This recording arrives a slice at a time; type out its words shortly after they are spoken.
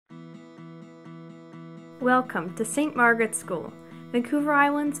Welcome to St. Margaret's School, Vancouver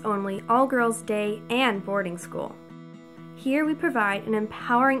Island's only all-girls day and boarding school. Here we provide an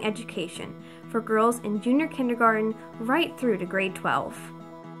empowering education for girls in junior kindergarten right through to grade 12.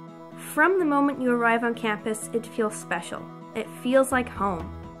 From the moment you arrive on campus, it feels special. It feels like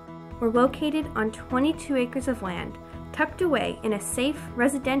home. We're located on 22 acres of land, tucked away in a safe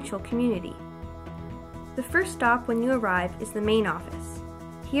residential community. The first stop when you arrive is the main office.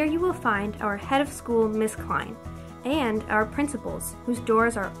 Here you will find our head of school, Miss Klein, and our principals, whose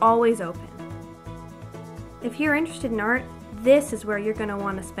doors are always open. If you're interested in art, this is where you're going to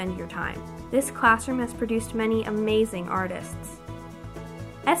want to spend your time. This classroom has produced many amazing artists.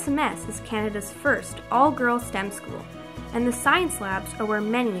 SMS is Canada's first all-girls STEM school, and the science labs are where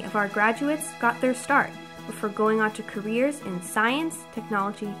many of our graduates got their start before going on to careers in science,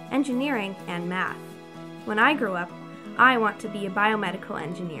 technology, engineering, and math. When I grow up, I want to be a biomedical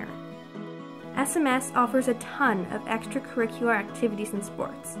engineer. SMS offers a ton of extracurricular activities and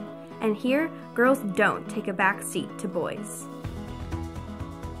sports, and here, girls don't take a back seat to boys.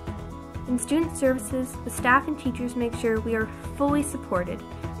 In student services, the staff and teachers make sure we are fully supported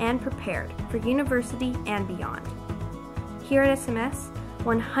and prepared for university and beyond. Here at SMS,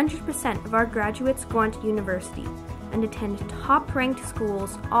 100% of our graduates go on to university and attend top-ranked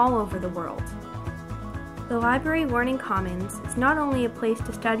schools all over the world. The Library Learning Commons is not only a place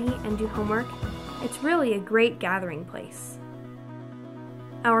to study and do homework, it's really a great gathering place.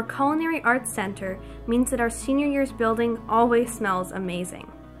 Our Culinary Arts Center means that our senior year's building always smells amazing.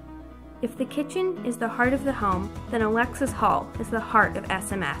 If the kitchen is the heart of the home, then Alexis Hall is the heart of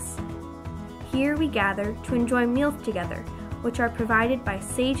SMS. Here we gather to enjoy meals together, which are provided by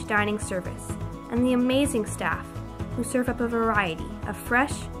Sage Dining Service and the amazing staff who serve up a variety of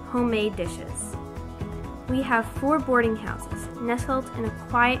fresh, homemade dishes. We have 4 boarding houses nestled in a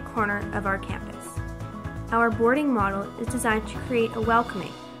quiet corner of our campus. Our boarding model is designed to create a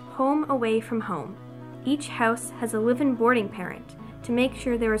welcoming home away from home. Each house has a live-in boarding parent to make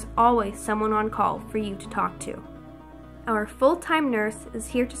sure there is always someone on call for you to talk to. Our full-time nurse is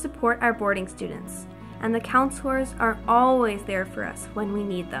here to support our boarding students, and the counselors are always there for us when we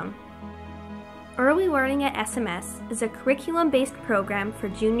need them. Early Learning at SMS is a curriculum-based program for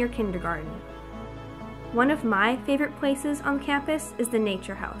junior kindergarten. One of my favorite places on campus is the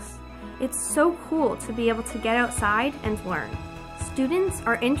Nature House. It's so cool to be able to get outside and learn. Students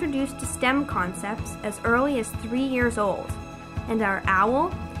are introduced to STEM concepts as early as 3 years old, and our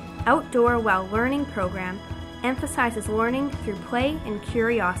OWL, Outdoor While Learning program, emphasizes learning through play and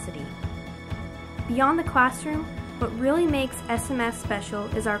curiosity. Beyond the classroom, what really makes SMS special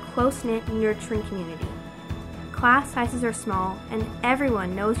is our close-knit, nurturing community. Class sizes are small, and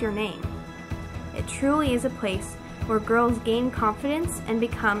everyone knows your name. It truly is a place where girls gain confidence and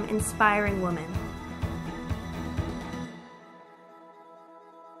become inspiring women.